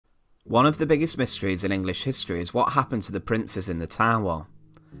One of the biggest mysteries in English history is what happened to the princes in the Tower.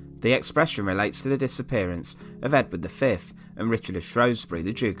 The expression relates to the disappearance of Edward V and Richard of Shrewsbury,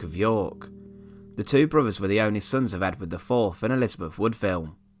 the Duke of York. The two brothers were the only sons of Edward IV and Elizabeth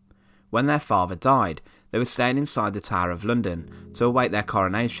Woodville. When their father died, they were staying inside the Tower of London to await their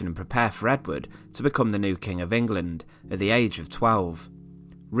coronation and prepare for Edward to become the new King of England at the age of 12.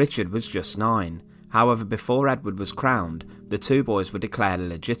 Richard was just 9. However, before Edward was crowned, the two boys were declared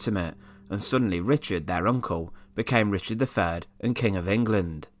illegitimate, and suddenly Richard, their uncle, became Richard III and King of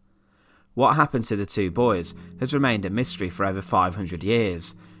England. What happened to the two boys has remained a mystery for over 500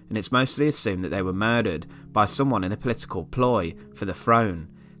 years, and it's mostly assumed that they were murdered by someone in a political ploy for the throne.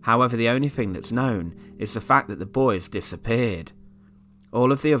 However, the only thing that's known is the fact that the boys disappeared.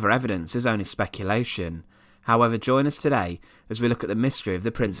 All of the other evidence is only speculation. However, join us today as we look at the mystery of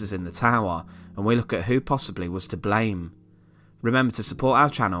the princes in the Tower, and we look at who possibly was to blame. Remember to support our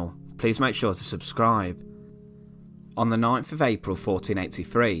channel, please make sure to subscribe. On the 9th of April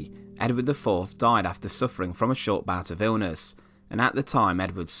 1483, Edward IV died after suffering from a short bout of illness, and at the time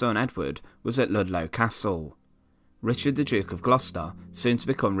Edward's son Edward was at Ludlow Castle. Richard the Duke of Gloucester, soon to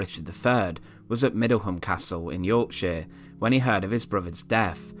become Richard III, was at Middleham Castle in Yorkshire when he heard of his brother's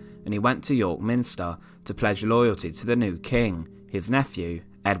death, and he went to York Minster to pledge loyalty to the new king, his nephew,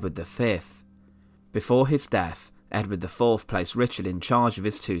 Edward V. Before his death, Edward IV placed Richard in charge of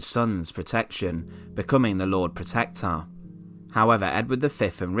his two sons' protection, becoming the Lord Protector. However, Edward V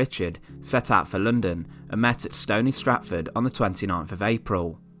and Richard set out for London and met at Stony Stratford on the 29th of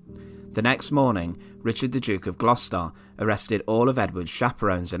April. The next morning, Richard the Duke of Gloucester arrested all of Edward's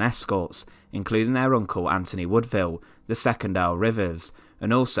chaperones and escorts, including their uncle Anthony Woodville, the 2nd Earl Rivers,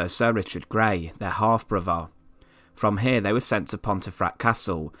 and also Sir Richard Grey, their half-brother. From here they were sent to Pontefract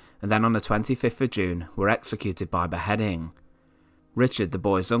Castle, and then on the 25th of June were executed by beheading. Richard, the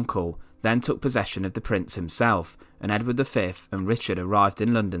boy's uncle, then took possession of the prince himself, and Edward V and Richard arrived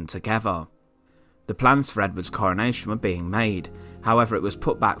in London together. The plans for Edward's coronation were being made, however it was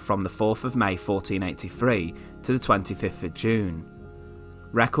put back from the 4th of May 1483 to the 25th of June.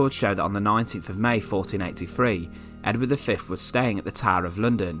 Records show that on the 19th of May 1483, Edward V was staying at the Tower of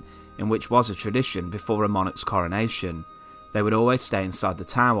London, in which was a tradition before a monarch's coronation. They would always stay inside the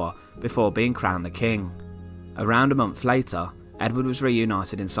tower before being crowned the king. Around a month later, Edward was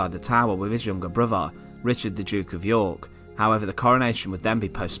reunited inside the tower with his younger brother, Richard the Duke of York. However, the coronation would then be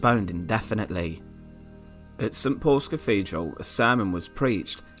postponed indefinitely. At St Paul's Cathedral, a sermon was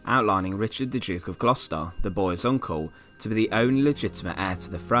preached outlining Richard the Duke of Gloucester, the boy's uncle, to be the only legitimate heir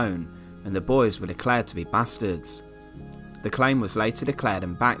to the throne, and the boys were declared to be bastards. The claim was later declared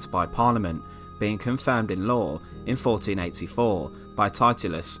and backed by Parliament, being confirmed in law in 1484 by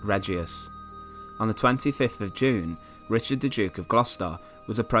Titulus Regius. On the 25th of June, Richard the Duke of Gloucester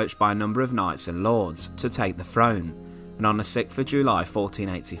was approached by a number of knights and lords to take the throne, and on the 6th of July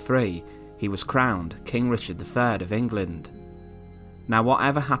 1483, he was crowned King Richard III of England. Now,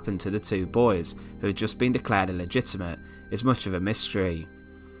 whatever happened to the two boys who had just been declared illegitimate is much of a mystery.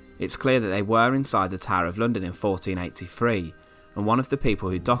 It's clear that they were inside the Tower of London in 1483, and one of the people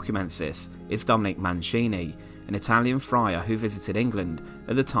who documents this is Dominic Mancini, an Italian friar who visited England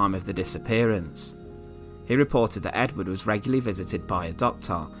at the time of the disappearance. He reported that Edward was regularly visited by a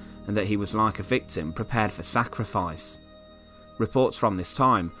doctor, and that he was like a victim prepared for sacrifice. Reports from this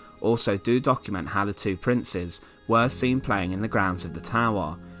time also do document how the two princes were seen playing in the grounds of the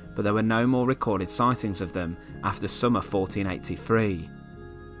tower, but there were no more recorded sightings of them after summer 1483.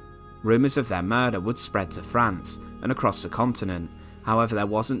 Rumours of their murder would spread to France and across the continent, however there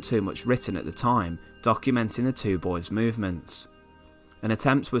wasn't too much written at the time documenting the two boys' movements. An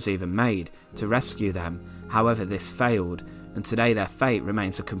attempt was even made to rescue them, however this failed, and today their fate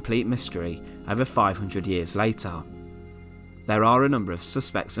remains a complete mystery over 500 years later. There are a number of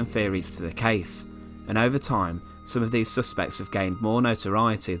suspects and theories to the case, and over time some of these suspects have gained more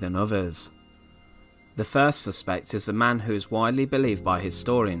notoriety than others. The first suspect is a man who is widely believed by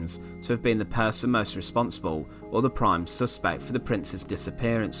historians to have been the person most responsible or the prime suspect for the prince's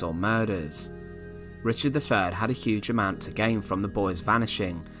disappearance or murders. Richard III had a huge amount to gain from the boys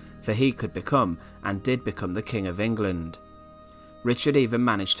vanishing, for he could become and did become the King of England. Richard even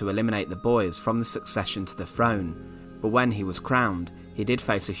managed to eliminate the boys from the succession to the throne, but when he was crowned, he did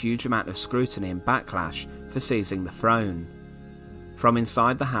face a huge amount of scrutiny and backlash for seizing the throne. From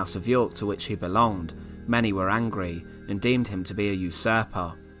inside the House of York to which he belonged, many were angry and deemed him to be a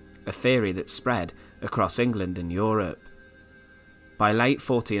usurper, a theory that spread across England and Europe. By late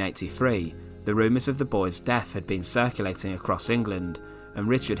 1483, the rumours of the boy's death had been circulating across England, and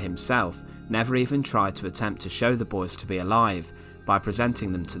Richard himself never even tried to attempt to show the boys to be alive, by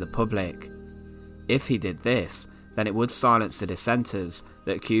presenting them to the public. If he did this, then it would silence the dissenters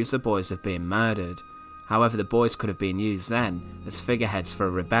that accused the boys of being murdered. However, the boys could have been used then as figureheads for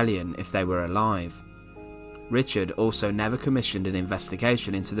a rebellion if they were alive. Richard also never commissioned an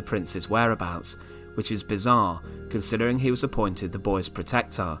investigation into the prince's whereabouts, which is bizarre considering he was appointed the boys'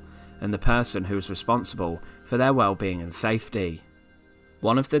 protector and the person who was responsible for their well-being and safety.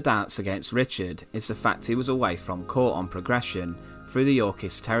 One of the doubts against Richard is the fact he was away from court on progression through the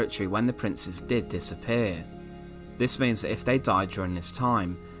Yorkist territory when the princes did disappear. This means that if they died during this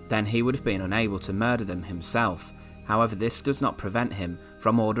time, then he would have been unable to murder them himself. However, this does not prevent him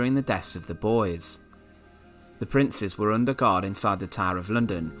from ordering the deaths of the boys. The princes were under guard inside the Tower of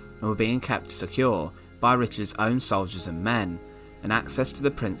London and were being kept secure by Richard's own soldiers and men, and access to the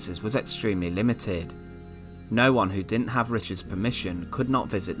princes was extremely limited. No one who didn't have Richard's permission could not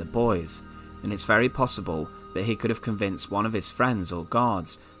visit the boys, and it's very possible that he could have convinced one of his friends or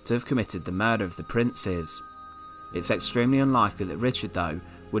guards to have committed the murder of the princes. It's extremely unlikely that Richard, though,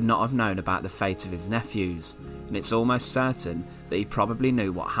 would not have known about the fate of his nephews, and it's almost certain that he probably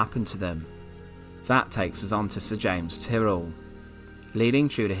knew what happened to them. That takes us on to Sir James Tyrrell. Leading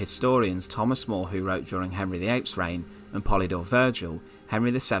Tudor historians Thomas More, who wrote during Henry VIII's reign, and Polydore Virgil,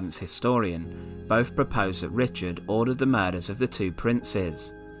 Henry VII's historian, both propose that Richard ordered the murders of the two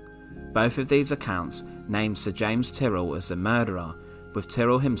princes. Both of these accounts name Sir James Tyrrell as the murderer, with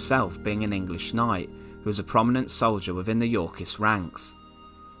Tyrrell himself being an English knight who was a prominent soldier within the Yorkist ranks.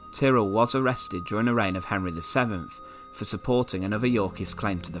 Tyrrell was arrested during the reign of Henry VII for supporting another Yorkist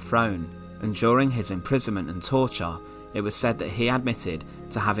claim to the throne, and during his imprisonment and torture, it was said that he admitted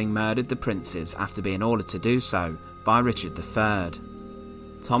to having murdered the princes after being ordered to do so by Richard III.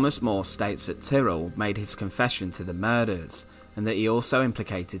 Thomas More states that Tyrrell made his confession to the murders, and that he also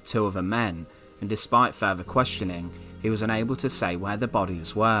implicated two other men, and despite further questioning, he was unable to say where the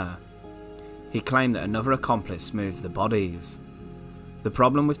bodies were. He claimed that another accomplice moved the bodies. The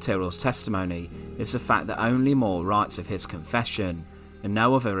problem with Tyrrell's testimony is the fact that only More writes of his confession, and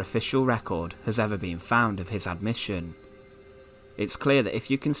no other official record has ever been found of his admission. It's clear that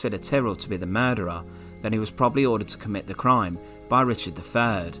if you consider Tyrrell to be the murderer, then he was probably ordered to commit the crime by Richard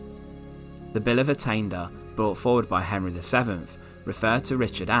III. The Bill of Attainder, brought forward by Henry VII, referred to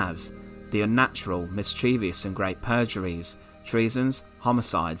Richard as the unnatural, mischievous and great perjuries, treasons,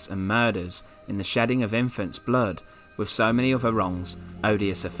 homicides and murders in the shedding of infants' blood, with so many other wrongs,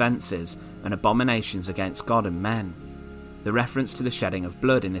 odious offences and abominations against God and men. The reference to the shedding of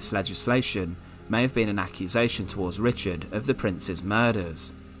blood in this legislation may have been an accusation towards Richard of the prince's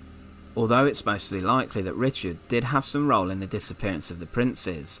murders. Although it's mostly likely that Richard did have some role in the disappearance of the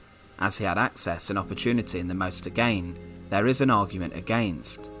princes, as he had access and opportunity in the most to gain, there is an argument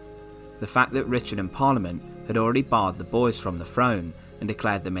against. The fact that Richard and Parliament had already barred the boys from the throne and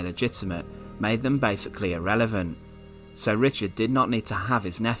declared them illegitimate made them basically irrelevant. So Richard did not need to have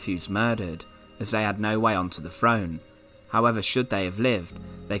his nephews murdered, as they had no way onto the throne. However, should they have lived,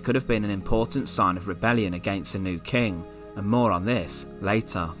 they could have been an important sign of rebellion against a new king, and more on this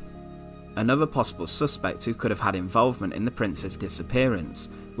later. Another possible suspect who could have had involvement in the prince's disappearance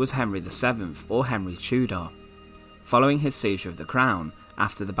was Henry VII or Henry Tudor. Following his seizure of the crown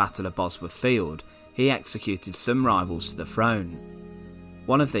after the Battle of Bosworth Field, he executed some rivals to the throne.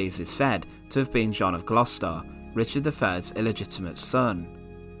 One of these is said to have been John of Gloucester, Richard III's illegitimate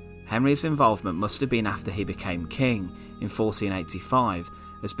son. Henry's involvement must have been after he became king in 1485,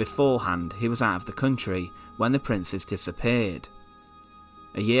 as beforehand he was out of the country when the princes disappeared.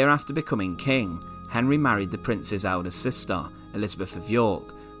 A year after becoming king, Henry married the prince's elder sister, Elizabeth of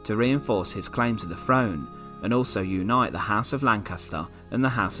York, to reinforce his claim to the throne and also unite the House of Lancaster and the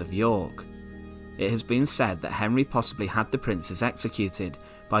House of York. It has been said that Henry possibly had the princes executed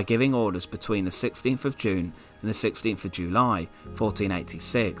by giving orders between the 16th of June and the 16th of July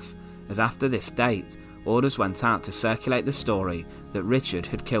 1486, as after this date, orders went out to circulate the story that Richard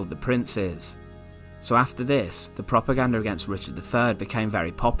had killed the princes. So after this, the propaganda against Richard III became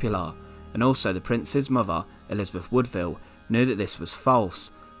very popular, and also the prince's mother, Elizabeth Woodville, knew that this was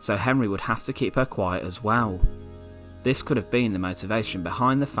false, so Henry would have to keep her quiet as well. This could have been the motivation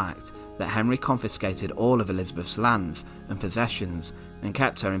behind the fact that Henry confiscated all of Elizabeth's lands and possessions and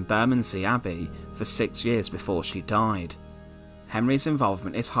kept her in Bermondsey Abbey for 6 years before she died. Henry's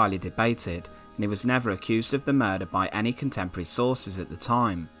involvement is highly debated, and he was never accused of the murder by any contemporary sources at the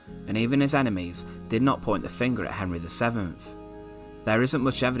time, and even his enemies did not point the finger at Henry VII. There isn't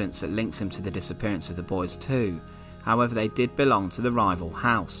much evidence that links him to the disappearance of the boys too, however they did belong to the rival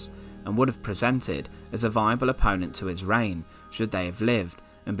house, and would have presented as a viable opponent to his reign should they have lived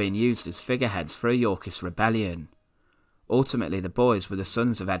and been used as figureheads for a Yorkist rebellion. Ultimately, the boys were the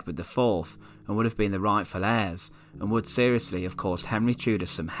sons of Edward IV and would have been the rightful heirs, and would seriously have caused Henry Tudor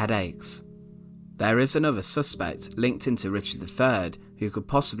some headaches. There is another suspect linked into Richard III who could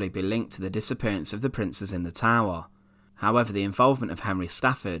possibly be linked to the disappearance of the princes in the Tower. However, the involvement of Henry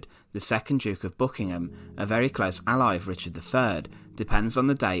Stafford, the second Duke of Buckingham, a very close ally of Richard III, depends on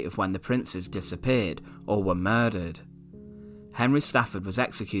the date of when the princes disappeared or were murdered. Henry Stafford was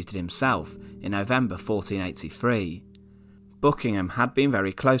executed himself in November 1483. Buckingham had been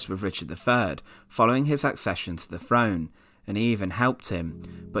very close with Richard III following his accession to the throne, and he even helped him,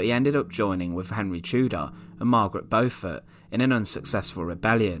 but he ended up joining with Henry Tudor and Margaret Beaufort in an unsuccessful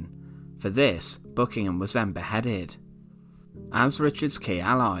rebellion. For this, Buckingham was then beheaded. As Richard's key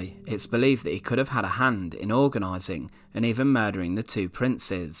ally, it's believed that he could have had a hand in organising and even murdering the two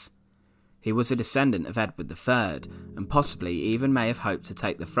princes. He was a descendant of Edward III, and possibly even may have hoped to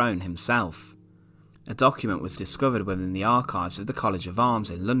take the throne himself. A document was discovered within the archives of the College of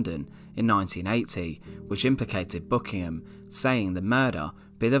Arms in London in 1980, which implicated Buckingham, saying the murder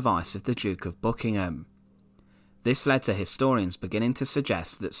be the vice of the Duke of Buckingham. This led to historians beginning to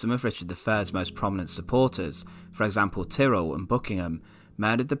suggest that some of Richard III's most prominent supporters, for example Tyrrell and Buckingham,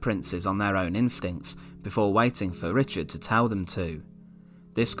 murdered the princes on their own instincts before waiting for Richard to tell them to.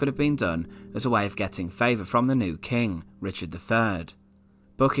 This could have been done as a way of getting favour from the new king, Richard III.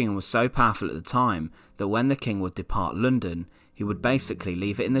 Buckingham was so powerful at the time that when the king would depart London, he would basically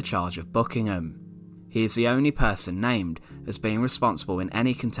leave it in the charge of Buckingham. He is the only person named as being responsible in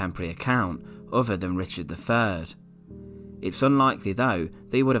any contemporary account other than Richard III. It's unlikely though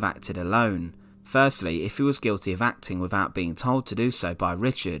that he would have acted alone. Firstly, if he was guilty of acting without being told to do so by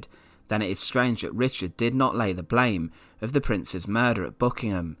Richard, then it is strange that Richard did not lay the blame of the prince's murder at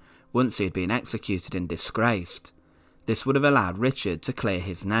Buckingham once he had been executed and disgraced. This would have allowed Richard to clear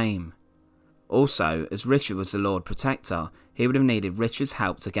his name. Also, as Richard was the Lord Protector, he would have needed Richard's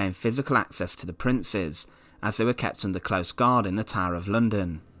help to gain physical access to the princes, as they were kept under close guard in the Tower of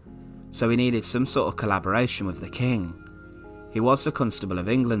London. So he needed some sort of collaboration with the king. He was the Constable of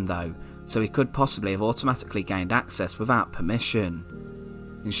England though, so he could possibly have automatically gained access without permission.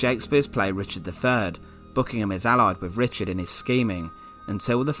 In Shakespeare's play Richard III, Buckingham is allied with Richard in his scheming,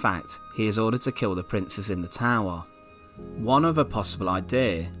 until the fact he is ordered to kill the princes in the Tower. One other possible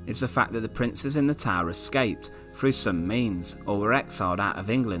idea is the fact that the princes in the Tower escaped through some means or were exiled out of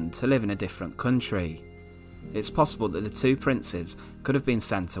England to live in a different country. It's possible that the two princes could have been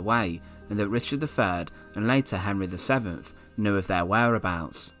sent away and that Richard III and later Henry VII knew of their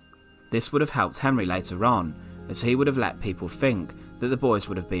whereabouts. This would have helped Henry later on, as he would have let people think that the boys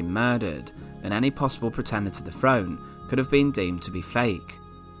would have been murdered and any possible pretender to the throne could have been deemed to be fake.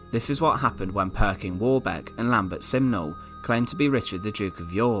 This is what happened when Perkin Warbeck and Lambert Simnel claimed to be Richard the Duke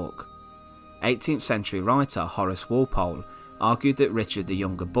of York. 18th century writer Horace Walpole argued that Richard the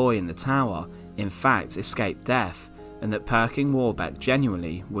younger boy in the Tower in fact escaped death and that Perkin Warbeck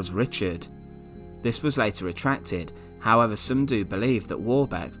genuinely was Richard. This was later retracted, however some do believe that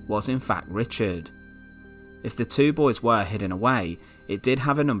Warbeck was in fact Richard. If the two boys were hidden away, it did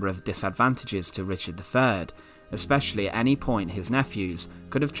have a number of disadvantages to Richard III, especially at any point his nephews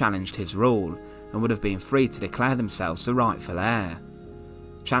could have challenged his rule and would have been free to declare themselves the rightful heir.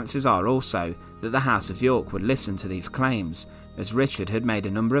 Chances are also that the House of York would listen to these claims, as Richard had made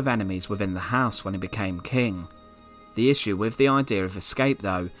a number of enemies within the house when he became king. The issue with the idea of escape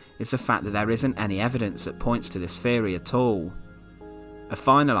though is the fact that there isn't any evidence that points to this theory at all. A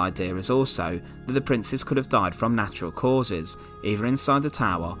final idea is also that the princes could have died from natural causes, either inside the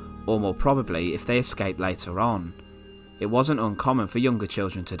Tower or more probably if they escaped later on. It wasn't uncommon for younger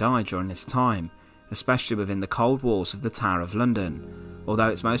children to die during this time, especially within the cold walls of the Tower of London, although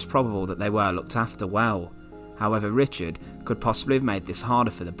it's most probable that they were looked after well. However, Richard could possibly have made this harder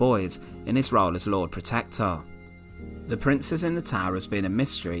for the boys in his role as Lord Protector. The princes in the Tower has been a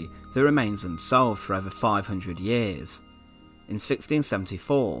mystery that remains unsolved for over 500 years. In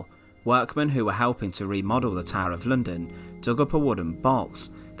 1674, workmen who were helping to remodel the Tower of London dug up a wooden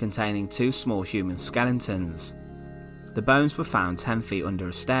box containing two small human skeletons. The bones were found 10 feet under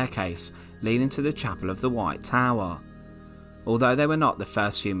a staircase leading to the chapel of the White Tower. Although they were not the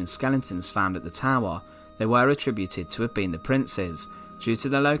first human skeletons found at the Tower, they were attributed to have been the princes due to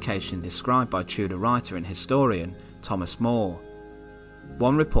the location described by Tudor writer and historian Thomas More.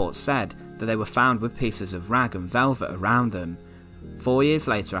 One report said that they were found with pieces of rag and velvet around them. 4 years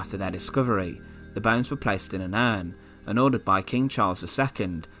later after their discovery, the bones were placed in an urn and ordered by King Charles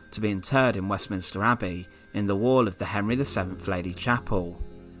II to be interred in Westminster Abbey in the wall of the Henry VII Lady Chapel.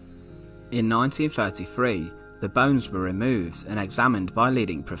 In 1933, the bones were removed and examined by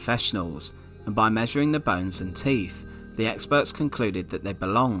leading professionals, and by measuring the bones and teeth, the experts concluded that they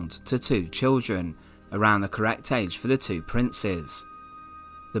belonged to 2 children, around the correct age for the 2 princes.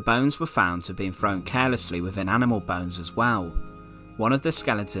 The bones were found to have been thrown carelessly within animal bones as well. One of the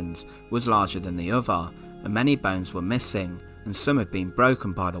skeletons was larger than the other, and many bones were missing, and some had been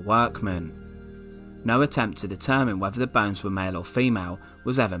broken by the workmen. No attempt to determine whether the bones were male or female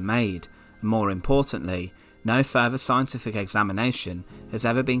was ever made, and more importantly, no further scientific examination has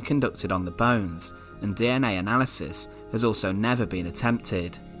ever been conducted on the bones, and DNA analysis has also never been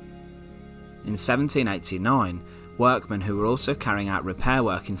attempted. In 1789, workmen who were also carrying out repair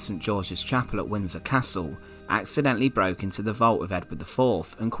work in St George's Chapel at Windsor Castle accidentally broke into the vault of Edward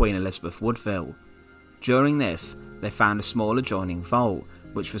IV and Queen Elizabeth Woodville. During this, they found a small adjoining vault,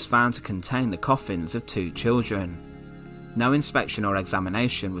 which was found to contain the coffins of 2 children. No inspection or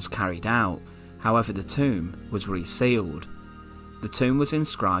examination was carried out, however the tomb was resealed. The tomb was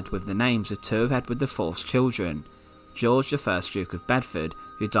inscribed with the names of 2 of Edward IV's children, George I, Duke of Bedford,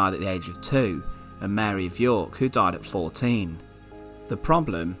 who died at the age of 2, and Mary of York, who died at 14. The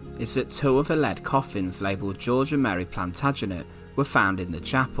problem is that 2 of the lead coffins labelled George and Mary Plantagenet were found in the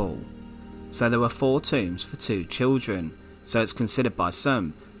chapel. So there were 4 tombs for 2 children, so it's considered by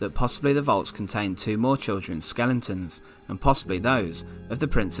some that possibly the vaults contained 2 more children's skeletons, and possibly those of the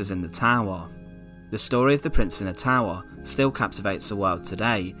princes in the tower. The story of the Prince in the Tower still captivates the world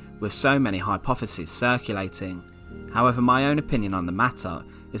today, with so many hypotheses circulating. However, my own opinion on the matter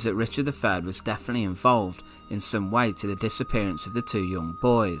is that Richard III was definitely involved in some way to the disappearance of the 2 young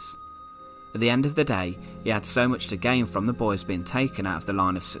boys. At the end of the day, he had so much to gain from the boys being taken out of the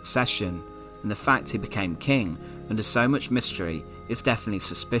line of succession, and the fact he became king under so much mystery is definitely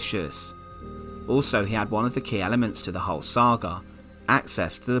suspicious. Also, he had one of the key elements to the whole saga,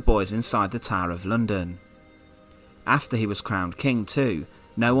 access to the boys inside the Tower of London. After he was crowned king too,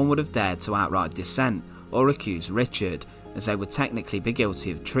 no one would have dared to outright dissent or accuse Richard, as they would technically be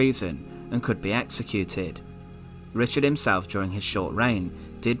guilty of treason and could be executed. Richard himself during his short reign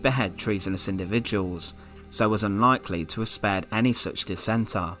did behead treasonous individuals, so was unlikely to have spared any such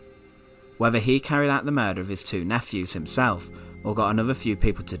dissenter. Whether he carried out the murder of his 2 nephews himself or got another few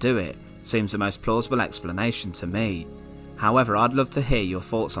people to do it seems the most plausible explanation to me. However, I'd love to hear your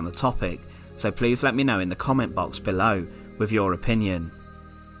thoughts on the topic, so please let me know in the comment box below with your opinion.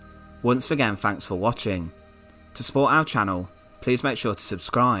 Once again, thanks for watching. To support our channel, please make sure to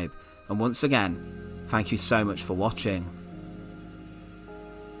subscribe, and once again, thank you so much for watching.